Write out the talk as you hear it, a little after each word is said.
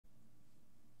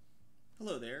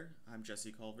Hello there, I'm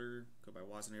Jesse Culver, go by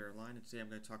Wazanator online, and today I'm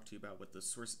going to talk to you about what the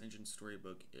Source Engine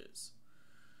Storybook is.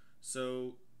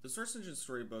 So, the Source Engine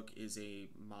Storybook is a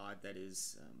mod that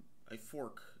is a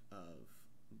fork of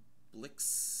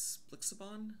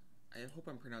Blixabon. I hope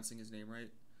I'm pronouncing his name right.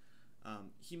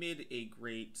 He made a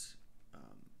great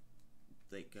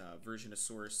version of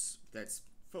Source that's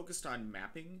focused on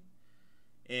mapping,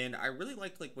 and I really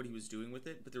liked what he was doing with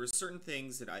it, but there were certain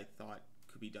things that I thought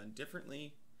could be done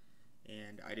differently.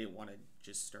 And I didn't want to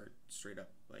just start straight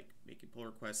up making pull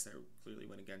requests that clearly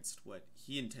went against what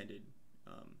he intended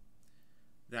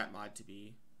that mod to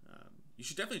be. You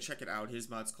should definitely check it out. His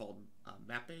mod's called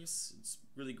MapBase. It's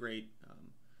really great.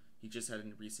 He just had a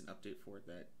recent update for it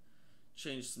that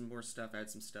changed some more stuff, added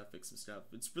some stuff, fixed some stuff.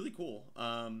 It's really cool.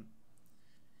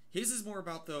 His is more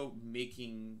about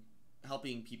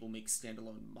helping people make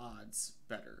standalone mods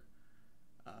better.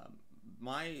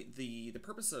 The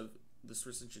purpose of the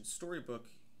Source Engine Storybook,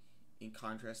 in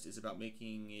contrast, is about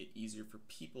making it easier for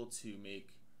people to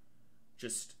make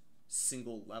just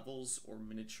single levels or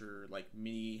miniature,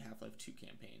 mini Half-Life 2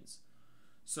 campaigns.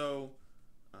 So,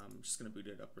 I'm just going to boot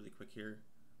it up really quick here.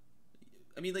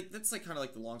 I mean, that's kind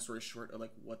of the long story short of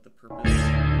what the purpose of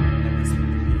this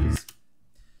video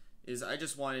is I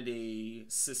just wanted a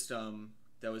system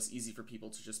that was easy for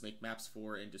people to just make maps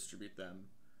for and distribute them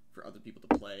for other people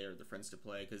to play or their friends to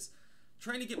play, because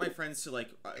trying to get my friends to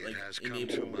it has come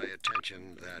to my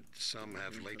attention that some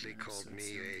have lately called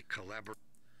me a collaborator.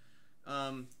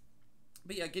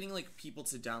 But yeah, getting people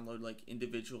to download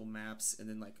individual maps and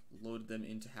then load them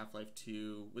into Half-Life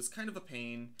 2 was kind of a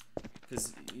pain,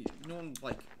 because no one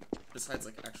besides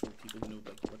actual people who know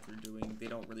what they're doing, they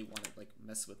don't really want to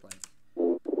mess with the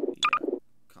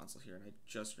console here. And I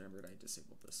just remembered I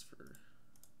disabled this for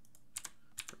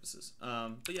purposes.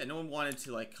 But yeah, no one wanted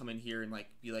to come in here and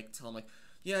tell them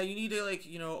yeah, you need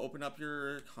to open up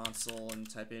your console and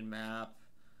type in map,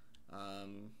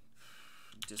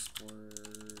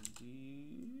 Discord,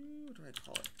 what do I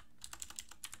call it?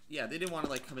 Yeah, they didn't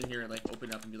want to come in here and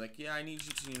open up and be yeah, I need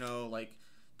you to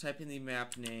type in the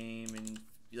map name and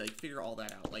figure all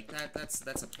that out.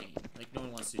 That's a pain. No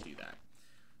one wants to do that.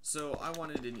 So I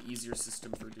wanted an easier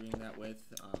system for doing that with.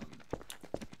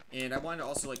 And I wanted to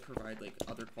also provide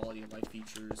other quality of life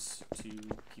features to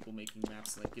people making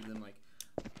maps, give them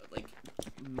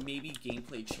maybe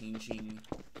gameplay changing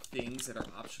things that are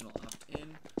optional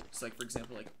opt-in. So for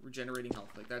example, regenerating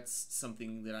health. That's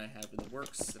something that I have in the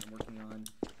works that I'm working on,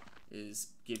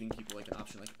 is giving people an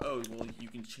option oh, well, you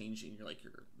can change in your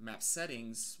your map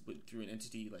settings through an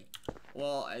entity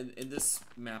well, in this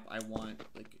map I want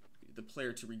the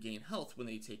player to regain health when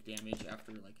they take damage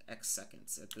after X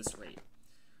seconds at this rate.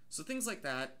 So things like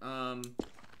that.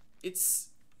 It's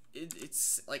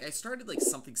I started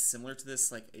something similar to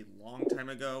this a long time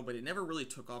ago, but it never really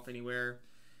took off anywhere.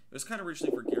 It was kind of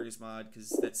originally for Gary's mod, because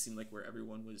that seemed where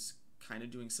everyone was kind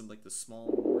of doing some the small,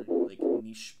 more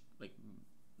niche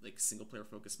single player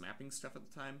focused mapping stuff at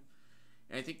the time.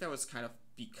 And I think that was kind of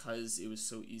because it was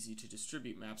so easy to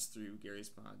distribute maps through Gary's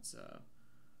mod's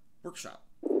workshop.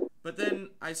 But then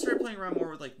I started playing around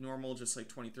more with normal, just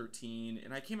 2013,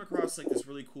 and I came across this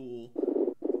really cool.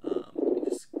 Let me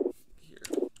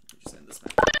just end this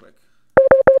map real quick.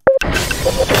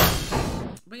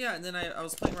 But yeah, and then I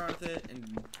was playing around with it,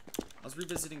 and I was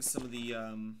revisiting some of the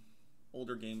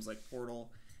older games like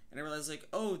Portal, and I realized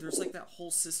oh, there's that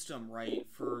whole system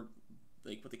for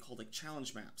what they call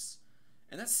challenge maps.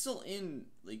 And that's still in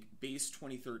base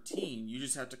 2013. You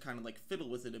just have to kind of fiddle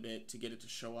with it a bit to get it to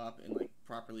show up and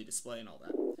properly display and all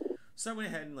that. So I went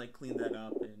ahead and cleaned that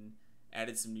up and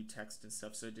added some new text and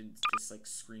stuff so it didn't just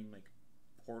scream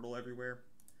Portal everywhere.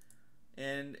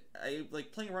 And I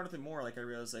playing around with it more, I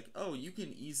realized oh, you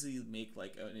can easily make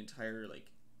an entire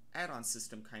add-on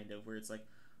system kind of, where it's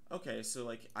okay, so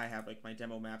I have my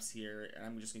demo maps here, and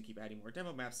I'm just gonna keep adding more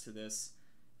demo maps to this,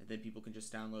 and then people can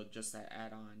just download just that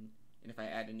add-on. And if I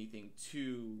add anything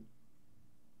to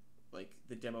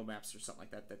the demo maps or something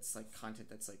like that, that's content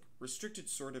that's restricted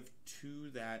sort of to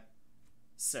that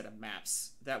set of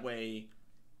maps. That way,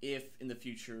 if in the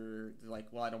future they're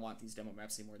well, I don't want these demo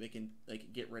maps anymore, they can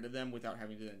get rid of them without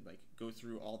having to then go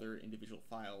through all their individual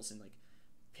files and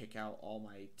pick out all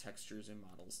my textures and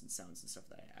models and sounds and stuff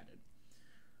that I added.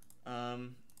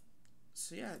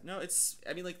 So yeah, no,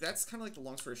 I mean that's kind of the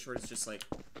long story short. It's just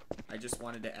I just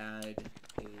wanted to add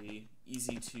a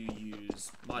easy to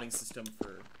use modding system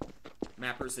for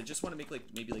mappers that just want to make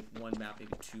maybe one map,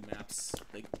 maybe two maps,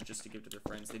 just to give to their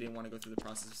friends. They didn't want to go through the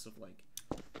process of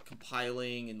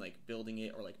compiling and building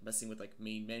it, or messing with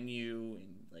main menu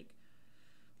and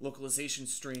localization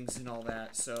strings and all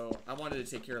that. So I wanted to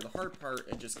take care of the hard part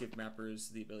and just give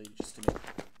mappers the ability just to make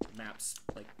maps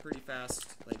like pretty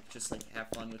fast, like just like have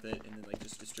fun with it and then like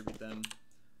just distribute them.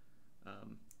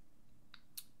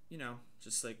 You know,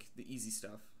 just like the easy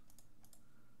stuff.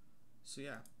 So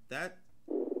yeah, that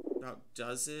about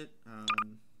does it.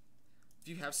 If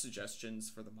you have suggestions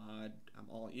for the mod, I'm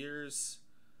all ears.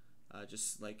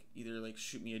 Just like either like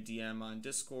shoot me a DM on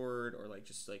Discord or like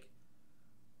just like,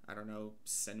 I don't know,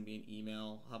 send me an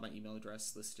email. I'll have my email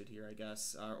address listed here, I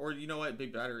guess. Or you know what,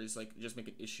 big better is like just make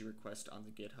an issue request on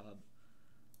the GitHub.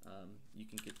 You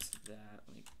can get to that.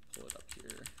 Let me pull it up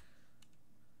here.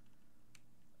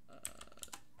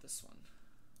 This one.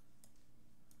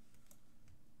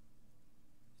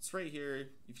 It's right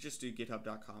here. If you just do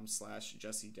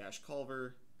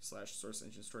github.com/Jesse-Culver/source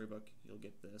engine storybook, you'll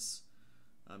get this.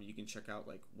 You can check out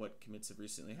like what commits have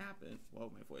recently happened. Whoa,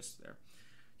 my voice there.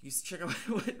 You can check out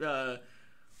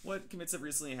what commits have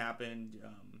recently happened.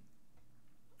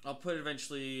 I'll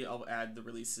add the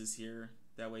releases here.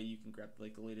 That way you can grab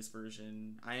like the latest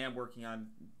version. I am working on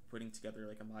putting together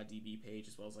like a ModDB page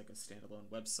as well as like a standalone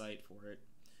website for it.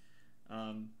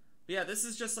 But yeah, this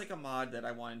is just like a mod that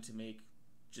I wanted to make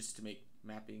just to make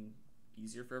mapping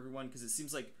easier for everyone, because it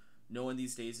seems like no one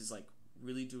these days is like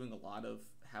really doing a lot of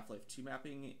Half-Life 2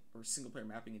 mapping or single player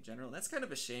mapping in general, and that's kind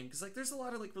of a shame because like there's a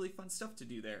lot of like really fun stuff to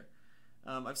do there.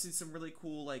 I've seen some really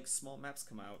cool like small maps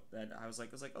come out that I was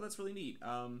like, oh, that's really neat.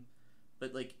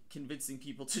 But like convincing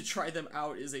people to try them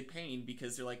out is a pain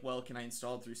because they're like, well, can I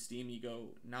install it through Steam? You go,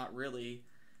 not really.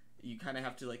 You kind of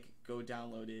have to like go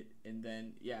download it, and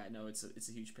then yeah, no, it's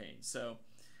a huge pain. So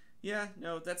yeah,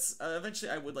 no, that's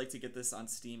eventually I would like to get this on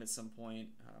Steam at some point.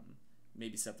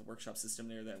 Maybe set the workshop system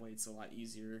there. That way it's a lot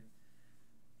easier.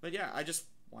 But yeah, I just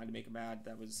wanted to make a mod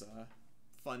that was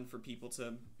fun for people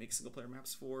to make single player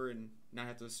maps for, and not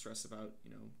have to stress about,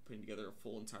 you know, putting together a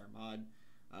full entire mod.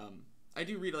 I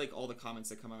do read like all the comments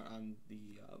that come out on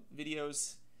the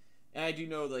videos, and I do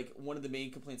know like one of the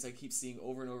main complaints I keep seeing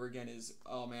over and over again is,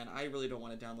 oh man, I really don't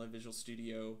want to download Visual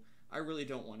Studio. I really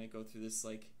don't want to go through this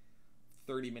like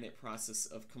 30-minute process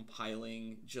of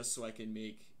compiling just so I can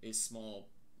make a small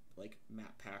like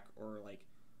map pack or like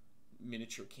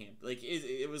miniature camp. Like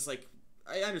it was like,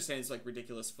 I understand it's like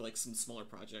ridiculous for like some smaller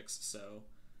projects, so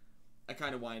I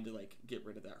kind of wanted to like get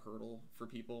rid of that hurdle for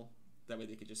people. That way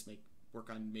they could just work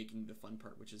on making the fun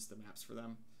part, which is the maps for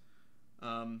them.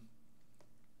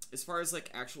 As far as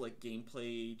like actual like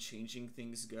gameplay changing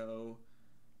things go,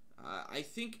 I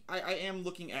think I am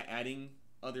looking at adding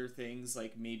other things,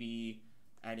 like maybe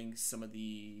adding some of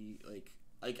the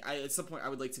at some point I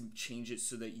would like to change it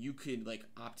so that you could like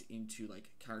opt into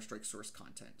like Counter-Strike source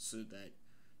content, so that,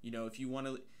 you know, if you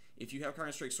have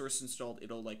Counter-Strike source installed,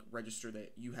 it'll like register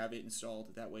that you have it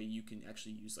installed. That way you can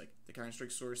actually use like the Counter-Strike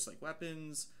source like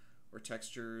weapons or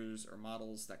textures or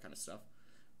models, that kind of stuff.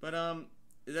 But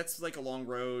that's like a long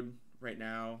road right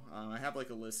now. I have like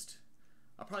a list.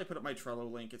 I'll probably put up my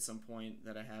Trello link at some point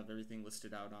that I have everything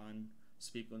listed out on,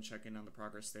 so people can check in on the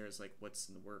progress there, is like what's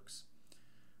in the works.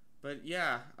 But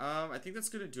yeah, I think that's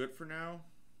going to do it for now.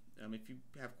 If you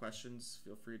have questions,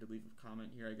 feel free to leave a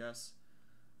comment here, I guess.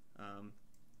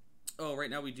 Oh, right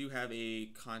now we do have a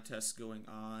contest going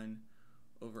on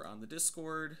over on the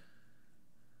Discord.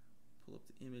 Pull up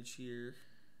the image here.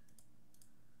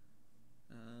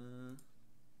 Here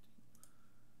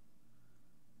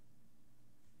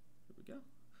we go.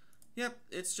 Yep,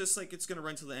 it's just like it's going to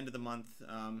run till the end of the month.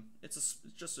 It's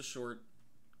just a short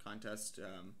contest.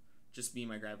 Just me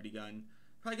and my gravity gun.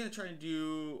 Probably gonna try and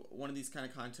do one of these kind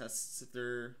of contests if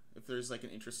there's like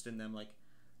an interest in them, like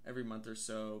every month or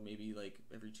so, maybe like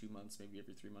every 2 months, maybe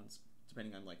every 3 months,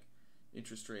 depending on like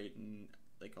interest rate and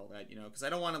like all that, you know, because I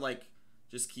don't want to like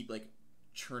just keep like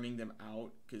churning them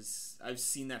out, because I've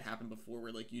seen that happen before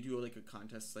where like you do like a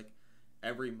contest like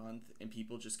every month and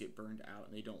people just get burned out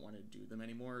and they don't want to do them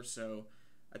anymore. So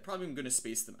I probably am gonna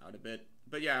space them out a bit.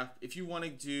 But yeah, if you want to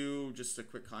do just a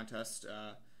quick contest,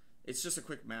 it's just a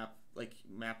quick map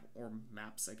or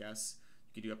maps, I guess.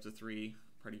 You could do up to 3,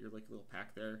 part of your like little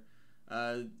pack there.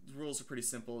 The rules are pretty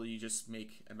simple. You just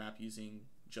make a map using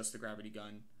just the gravity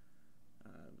gun.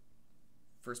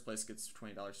 First place gets a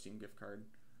 $20 Steam gift card.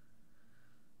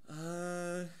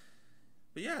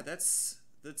 But yeah, that's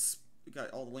we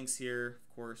got all the links here,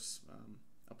 of course.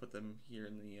 I'll put them here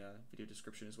in the video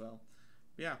description as well.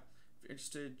 But yeah, if you're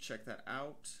interested, check that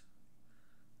out.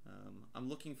 I'm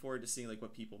looking forward to seeing like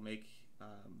what people make.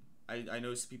 I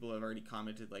know some people have already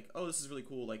commented like, oh, this is really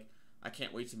cool, like I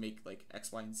can't wait to make like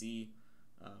X, Y, and Z.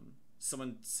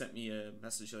 Someone sent me a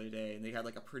message the other day and they had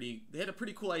like a pretty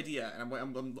cool idea, and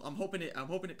I'm hoping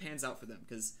it pans out for them,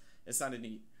 because It sounded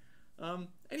neat.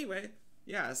 Anyway,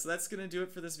 yeah, so that's gonna do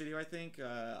it for this video, I think.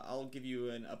 I'll give you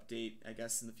an update, I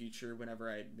guess, in the future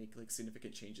whenever I make like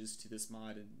significant changes to this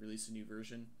mod and release a new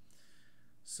version.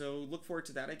 So look forward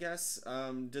to that, I guess.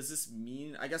 Does this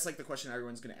mean, I guess like the question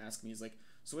everyone's gonna ask me is like,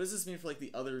 so what does this mean for like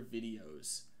the other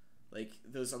videos? Like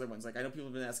those other ones. Like I know people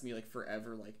have been asking me like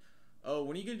forever, like, oh,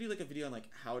 when are you gonna do like a video on like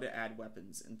how to add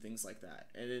weapons and things like that?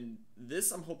 And then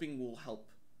this I'm hoping will help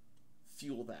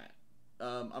fuel that.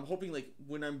 I'm hoping like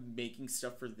when I'm making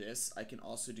stuff for this, I can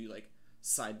also do like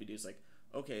side videos like,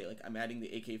 okay, like I'm adding the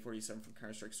AK-47 from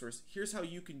Counter-Strike Source. Here's how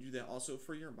you can do that also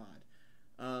for your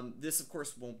mod. This of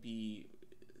course won't be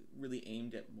really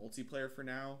aimed at multiplayer for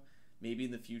now. Maybe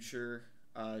in the future,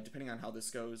 depending on how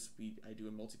this goes, I do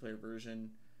a multiplayer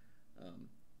version.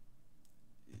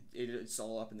 It's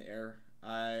all up in the air.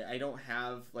 I don't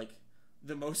have like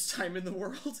the most time in the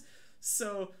world,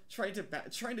 so trying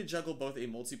to juggle both a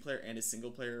multiplayer and a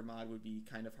single player mod would be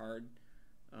kind of hard,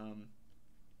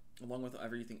 along with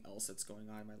everything else that's going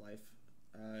on in my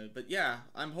life. But yeah,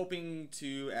 I'm hoping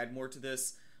to add more to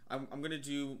this. I'm gonna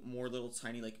do more little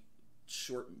tiny like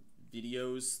short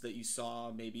videos that you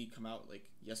saw maybe come out like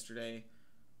yesterday,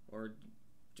 or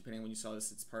depending on when you saw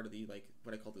this, it's part of the like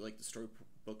what I call the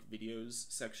Storybook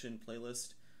videos section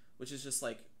playlist, which is just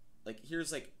like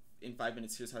here's like in 5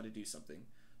 minutes here's how to do something.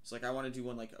 So like I want to do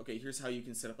one like, okay, here's how you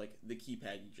can set up like the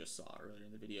keypad you just saw earlier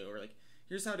in the video, or like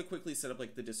here's how to quickly set up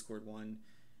like the Discord one.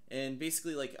 And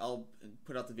basically like I'll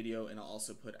put out the video and I'll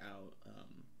also put out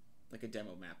like a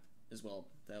demo map as well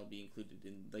that'll be included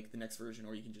in like the next version,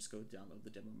 or you can just go download the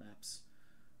demo maps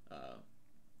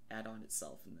add-on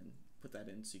itself and then put that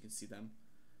in so you can see them.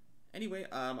 Anyway,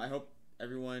 I hope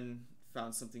everyone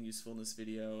found something useful in this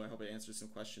video. I hope it answers some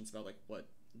questions about like what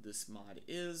this mod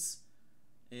is,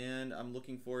 and I'm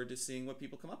looking forward to seeing what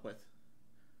people come up with.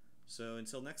 So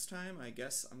until next time, I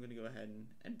guess I'm gonna go ahead and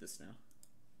end this now.